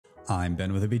I'm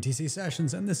Ben with the BTC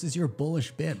Sessions, and this is your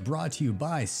bullish bit brought to you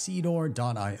by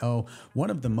Seedor.io, one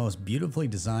of the most beautifully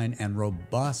designed and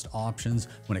robust options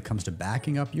when it comes to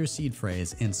backing up your seed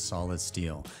phrase in solid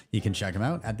steel. You can check them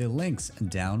out at the links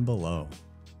down below.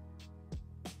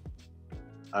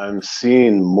 I'm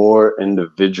seeing more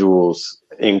individuals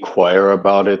inquire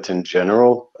about it in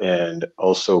general, and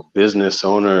also business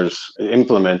owners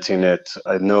implementing it.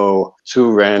 I know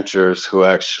two ranchers who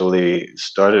actually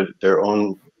started their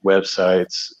own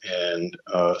websites and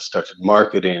started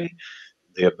marketing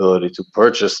the ability to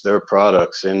purchase their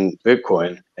products in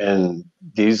Bitcoin. And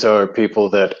these are people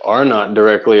that are not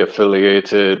directly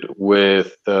affiliated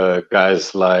with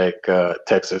guys like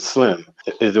Texas Slim.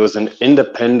 It was an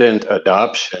independent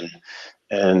adoption.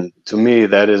 And to me,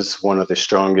 that is one of the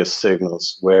strongest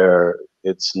signals, where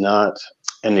it's not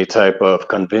any type of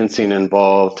convincing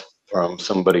involved from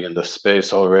somebody in the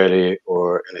space already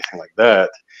or anything like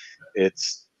that.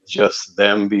 It's just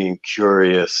them being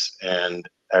curious and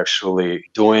actually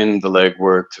doing the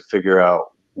legwork to figure out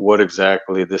what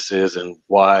exactly this is and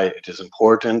why it is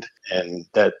important. And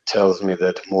that tells me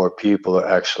that more people are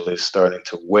actually starting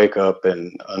to wake up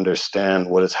and understand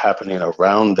what is happening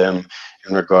around them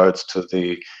in regards to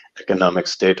the economic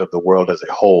state of the world as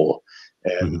a whole.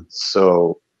 And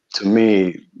so to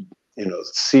me,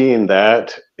 seeing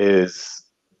that is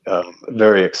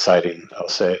very exciting, I'll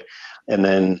say. And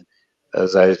then,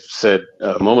 as I said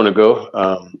a moment ago,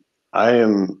 I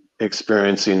am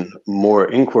experiencing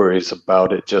more inquiries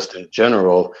about it just in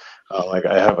general. Like,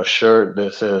 I have a shirt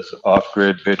that says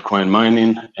off-grid Bitcoin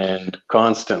mining, and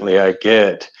constantly I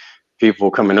get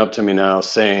people coming up to me now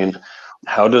saying,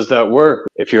 how does that work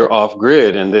if you're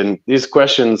off-grid? And then these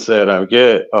questions that I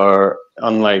get are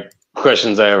unlike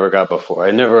questions I ever got before.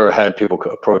 I never had people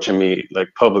approaching me like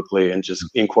publicly and just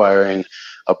inquiring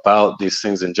about these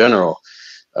things in general.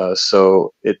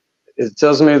 So it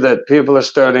tells me that people are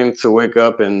starting to wake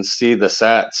up and see the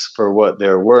sats for what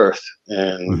they're worth.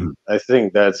 And I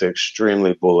think that's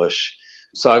extremely bullish.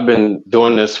 So I've been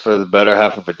doing this for the better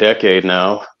half of a decade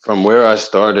now, from where I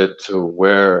started to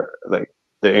where, like,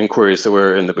 the inquiries that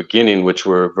were in the beginning, which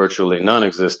were virtually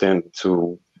non-existent,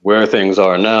 to where things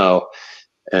are now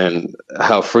and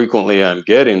how frequently I'm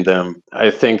getting them. I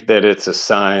think that it's a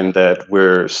sign that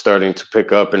we're starting to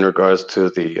pick up in regards to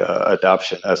the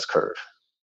adoption S curve.